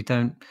ways that you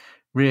don't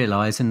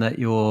realise, and that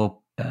you're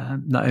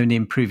not only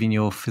improving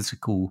your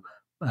physical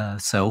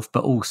self,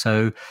 but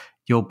also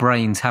your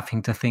brain's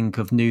having to think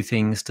of new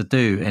things to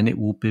do, and it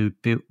will be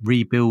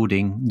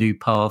rebuilding new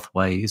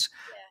pathways,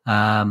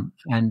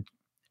 and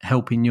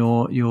helping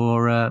your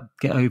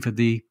get over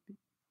the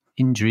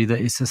injury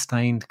that is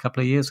sustained a couple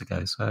of years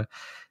ago. So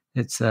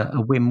it's a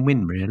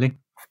win-win, really.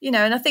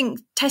 And I think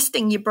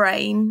testing your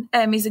brain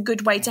is a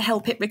good way to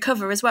help it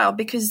recover as well,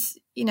 because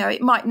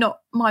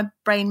my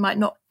brain might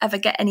not ever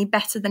get any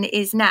better than it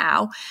is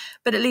now,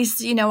 but at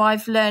least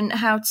I've learned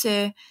how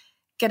to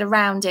get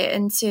around it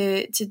and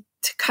to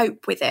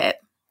cope with it.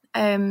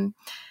 But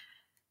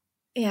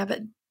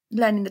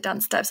learning the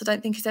dance steps I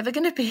don't think is ever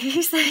going to be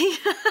easy.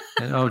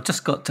 I've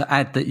just got to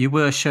add that you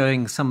were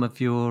showing some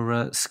of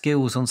your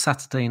skills on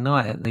Saturday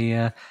night at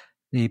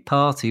the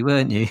party,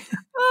 weren't you?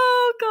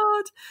 Oh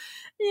God,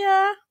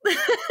 yeah.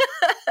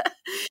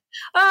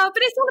 But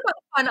it's all about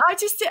fun.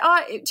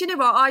 Do you know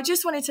what? I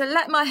just wanted to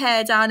let my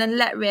hair down and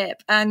let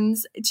rip and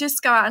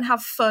just go out and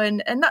have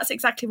fun, and that's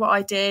exactly what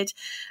I did.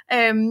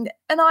 And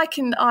I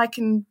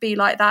can be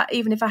like that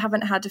even if I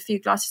haven't had a few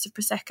glasses of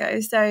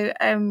Prosecco. So,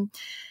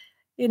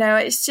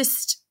 it's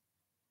just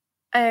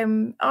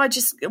I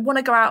just want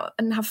to go out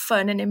and have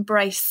fun and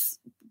embrace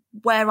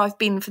where I've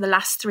been for the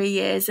last 3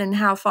 years and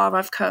how far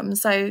I've come.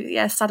 So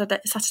yeah,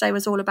 Saturday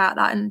was all about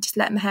that, and just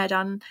letting my hair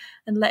down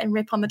and letting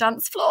rip on the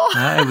dance floor.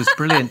 It was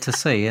brilliant to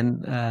see.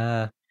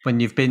 And when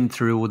you've been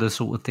through all the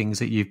sort of things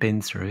that you've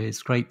been through,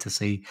 it's great to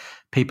see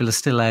people are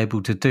still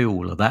able to do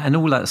all of that, and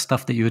all that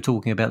stuff that you were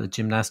talking about, the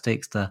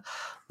gymnastics, the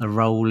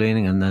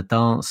rolling and the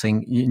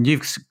dancing.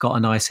 You've got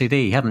an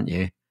ICD, haven't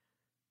you?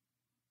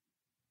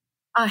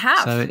 I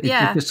have. So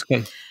yeah,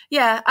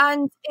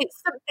 and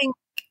it's something,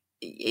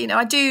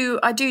 I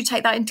do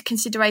take that into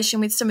consideration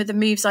with some of the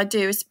moves I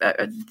do.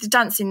 The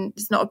dancing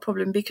is not a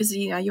problem because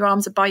your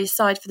arms are by your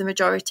side for the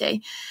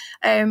majority,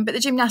 but the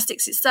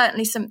gymnastics, it's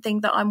certainly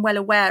something that I'm well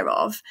aware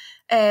of.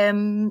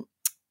 I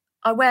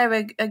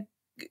wear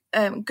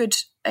a good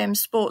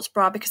sports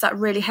bra because that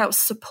really helps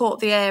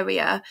support the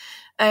area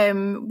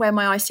where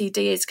my ICD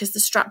is, because the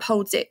strap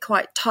holds it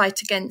quite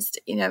tight against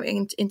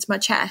into my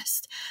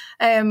chest.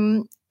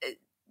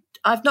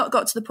 I've not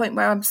got to the point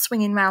where I'm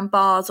swinging around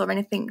bars or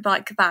anything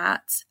like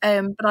that,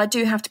 but I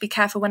do have to be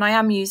careful when I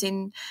am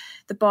using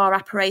the bar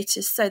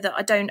apparatus so that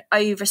I don't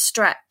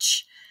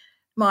overstretch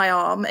my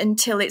arm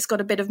until it's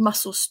got a bit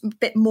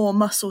more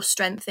muscle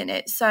strength in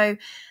it. So,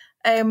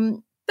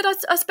 but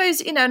I suppose,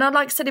 and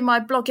like I said in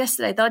my blog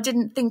yesterday, that I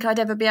didn't think I'd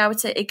ever be able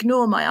to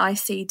ignore my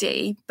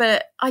ICD,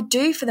 but I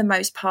do for the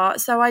most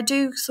part. So I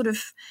do sort of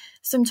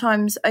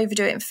sometimes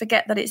overdo it and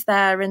forget that it's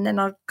there, and then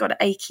I've got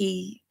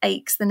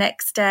aches the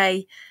next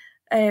day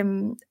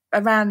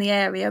around the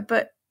area.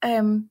 But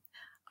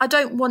I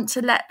don't want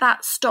to let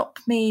that stop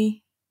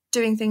me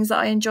doing things that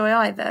I enjoy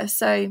either.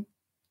 So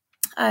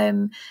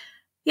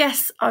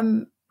yes,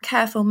 I'm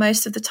careful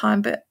most of the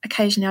time, but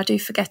occasionally I do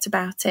forget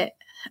about it,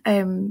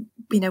 when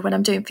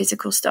I'm doing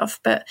physical stuff.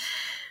 But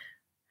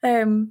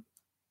again,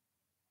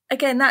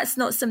 that's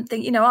not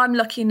something, I'm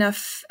lucky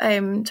enough,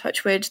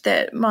 touch wood,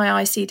 that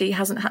my ICD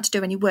hasn't had to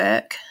do any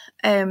work,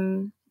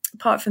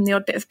 apart from the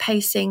odd bit of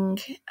pacing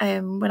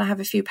when I have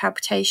a few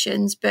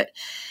palpitations, but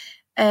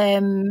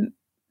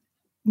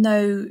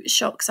no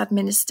shocks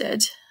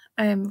administered,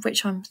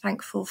 which I'm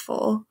thankful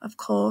for, of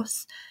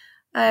course.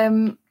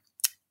 And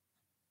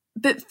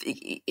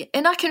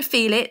I can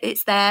feel it.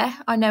 It's there.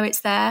 I know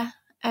it's there.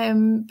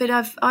 But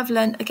I've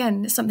learned,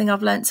 again, it's something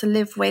I've learned to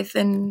live with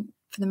and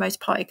for the most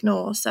part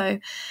ignore. So,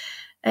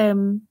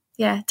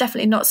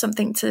 definitely not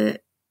something to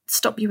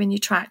stop you in your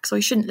tracks, or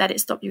you shouldn't let it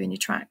stop you in your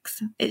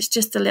tracks. It's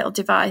just a little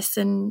device,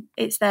 and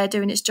it's there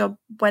doing its job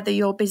whether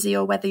you're busy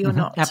or whether you're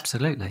not.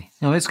 Absolutely.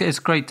 No, it's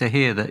great to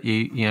hear that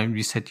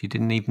you said you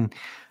didn't even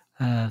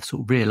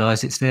sort of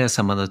realise it's there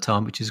some of the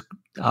time, which is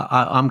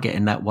I'm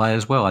getting that way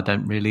as well. I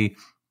don't really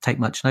take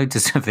much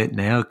notice of it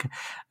now.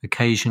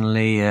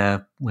 Occasionally,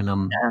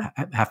 when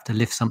have to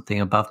lift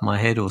something above my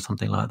head or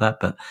something like that,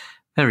 but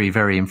very,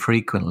 very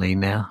infrequently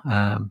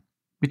now.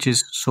 Which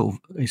is sort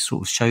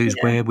of shows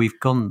where we've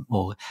gone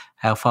or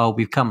how far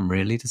we've come,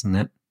 really, doesn't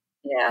it?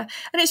 Yeah,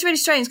 and it's really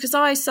strange because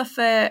I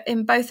suffer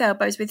in both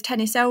elbows with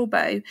tennis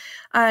elbow,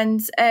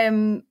 and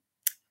I'm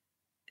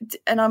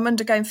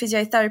undergoing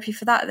physiotherapy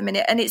for that at the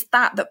minute, and it's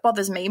that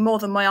bothers me more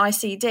than my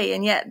ICD,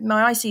 and yet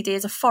my ICD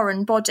is a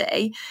foreign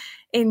body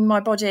in my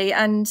body,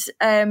 and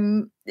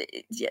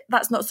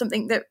that's not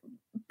something that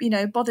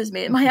bothers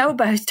me. My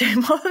elbows do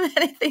more than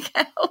anything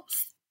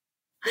else.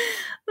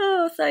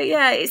 So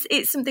yeah,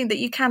 it's something that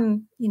you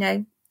can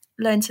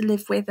learn to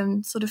live with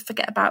and sort of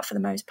forget about for the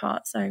most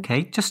part. So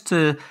okay, just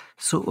to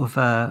sort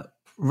of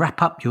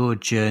wrap up your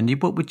journey,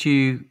 what would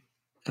you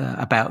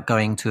about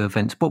going to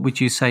events? What would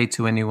you say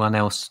to anyone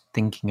else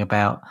thinking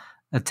about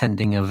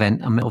attending an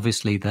event? I mean,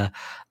 obviously, not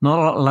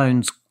a lot of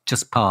loans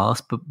just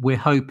passed, but we're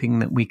hoping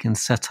that we can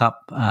set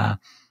up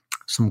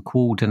some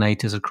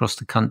coordinators across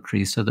the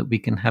country so that we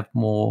can have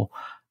more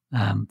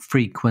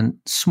frequent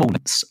small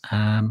events.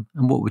 And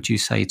what would you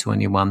say to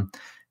anyone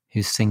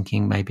who's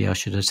thinking maybe I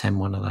should attend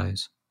one of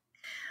those?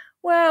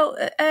 Well,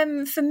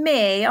 for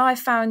me, I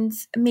found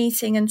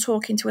meeting and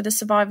talking to other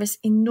survivors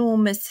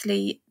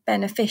enormously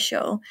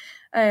beneficial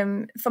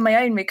for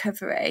my own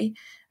recovery.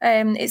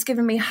 It's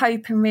given me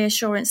hope and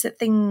reassurance that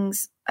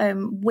things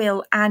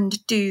will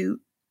and do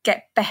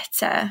get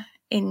better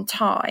in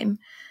time.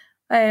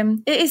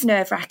 It is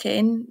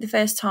nerve-wracking the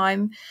first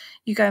time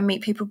you go and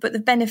meet people, but the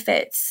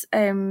benefits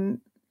of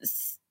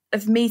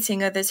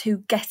meeting others who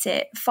get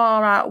it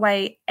far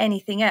outweigh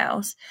anything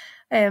else.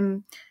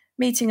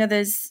 Meeting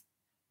others,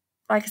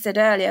 like I said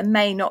earlier,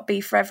 may not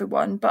be for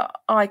everyone, but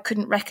I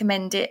couldn't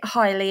recommend it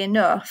highly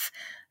enough.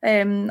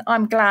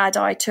 I'm glad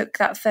I took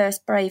that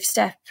first brave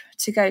step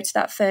to go to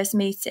that first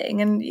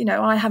meeting, and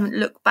I haven't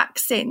looked back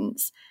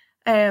since.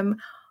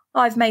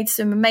 I've made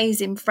some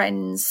amazing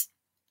friends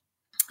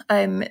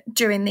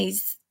during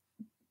these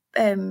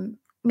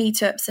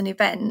meetups and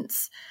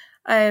events.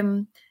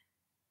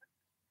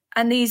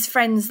 And these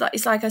friends,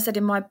 it's like I said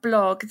in my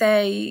blog,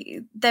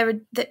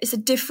 it's a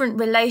different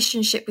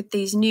relationship with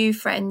these new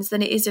friends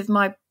than it is of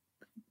my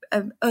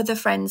other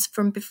friends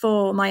from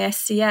before my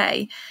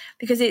SCA,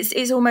 because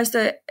it's almost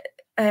a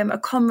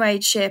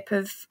comradeship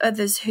of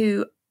others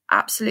who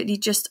absolutely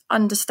just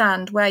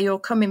understand where you're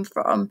coming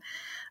from.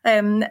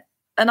 And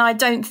I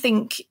don't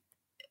think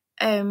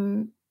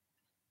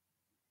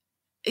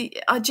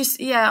I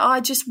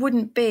just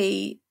wouldn't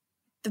be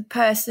the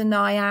person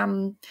I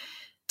am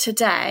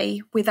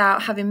today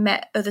without having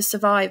met other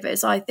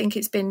survivors. I think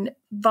it's been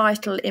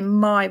vital in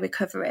my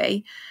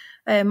recovery,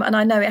 and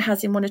I know it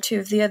has in one or two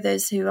of the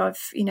others who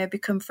I've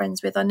become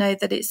friends with. I know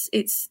that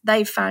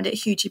they've found it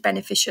hugely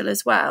beneficial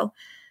as well,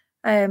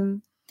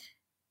 and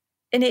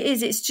it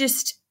is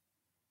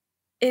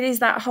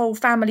that whole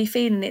family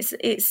feeling.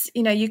 It's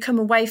you come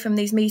away from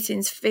these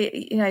meetings,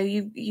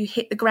 you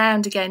hit the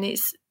ground again.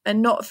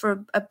 And not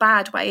for a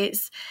bad way.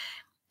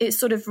 It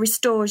sort of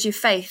restores your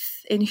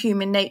faith in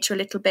human nature a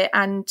little bit,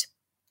 and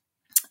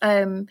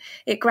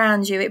it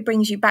grounds you. It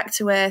brings you back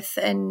to earth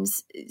and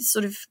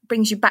sort of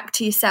brings you back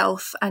to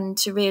yourself, and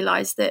to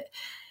realise that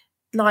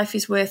life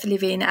is worth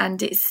living,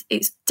 and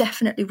it's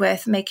definitely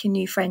worth making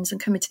new friends and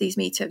coming to these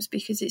meetups,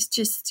 because it's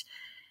just,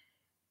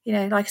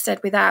 like I said,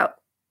 without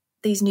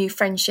these new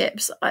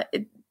friendships,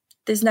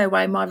 there's no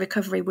way my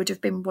recovery would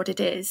have been what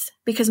it is,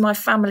 because my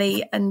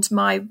family and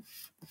my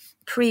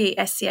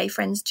pre-SCA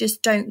friends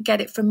just don't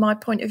get it from my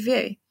point of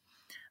view,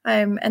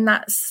 and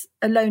that's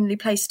a lonely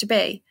place to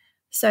be.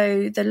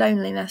 So the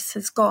loneliness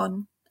has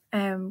gone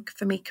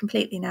for me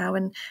completely now,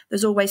 and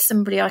there's always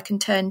somebody I can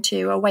turn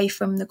to away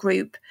from the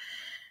group,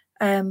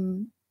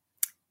 that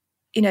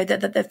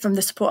from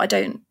the support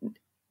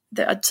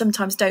that I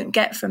sometimes don't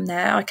get from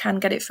there. I can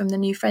get it from the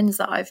new friends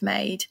that I've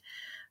made,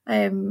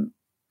 and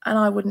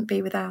I wouldn't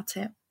be without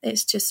it.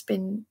 It's just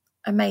been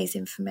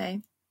amazing for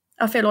me.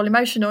 I feel all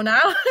emotional now.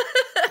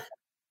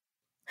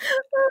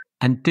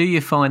 And do you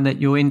find that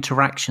your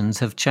interactions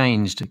have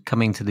changed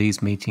coming to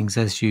these meetings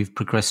as you've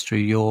progressed through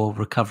your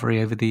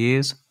recovery over the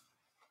years?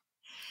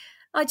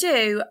 I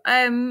do.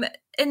 In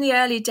the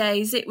early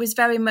days, it was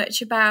very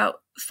much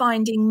about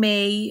finding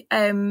me,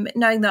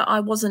 knowing that I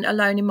wasn't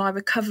alone in my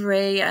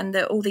recovery, and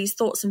that all these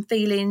thoughts and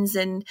feelings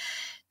and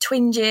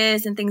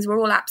twinges and things were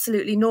all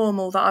absolutely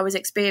normal that I was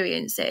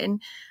experiencing.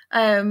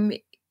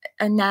 And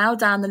now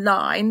down the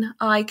line,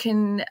 I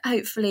can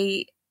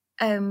hopefully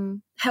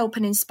help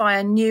and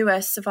inspire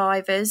newer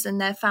survivors and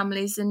their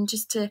families, and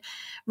just to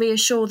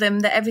reassure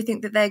them that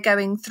everything that they're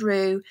going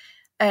through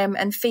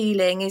and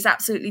feeling is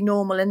absolutely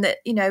normal, and that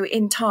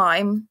in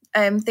time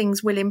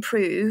things will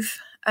improve,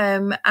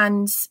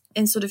 and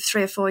in sort of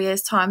 3 or 4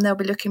 years' time they'll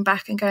be looking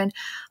back and going,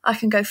 I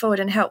can go forward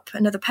and help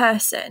another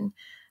person.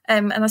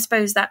 And I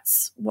suppose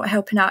that's what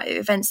helping out at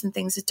events and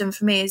things has done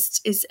for me,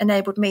 is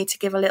enabled me to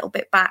give a little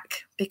bit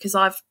back, because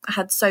I've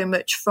had so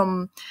much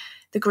from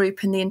the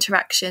group and the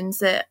interactions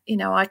that,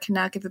 I can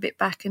now give a bit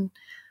back and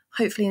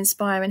hopefully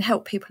inspire and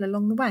help people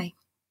along the way.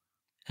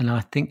 And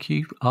I think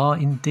you are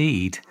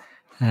indeed.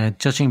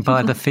 Judging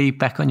by the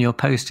feedback on your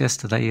post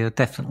yesterday, you're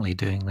definitely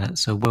doing that.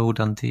 So well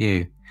done to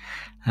you.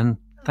 And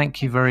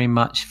thank you very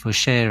much for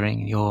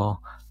sharing your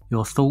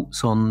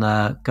thoughts on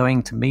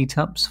going to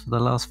meetups for the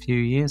last few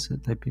years.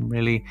 They've been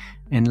really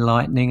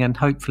enlightening and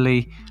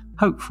hopefully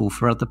hopeful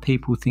for other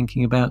people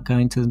thinking about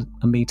going to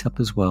a meetup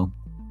as well.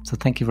 So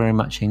thank you very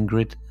much,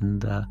 Ingrid,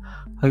 and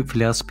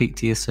hopefully I'll speak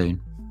to you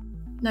soon.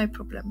 No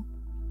problem.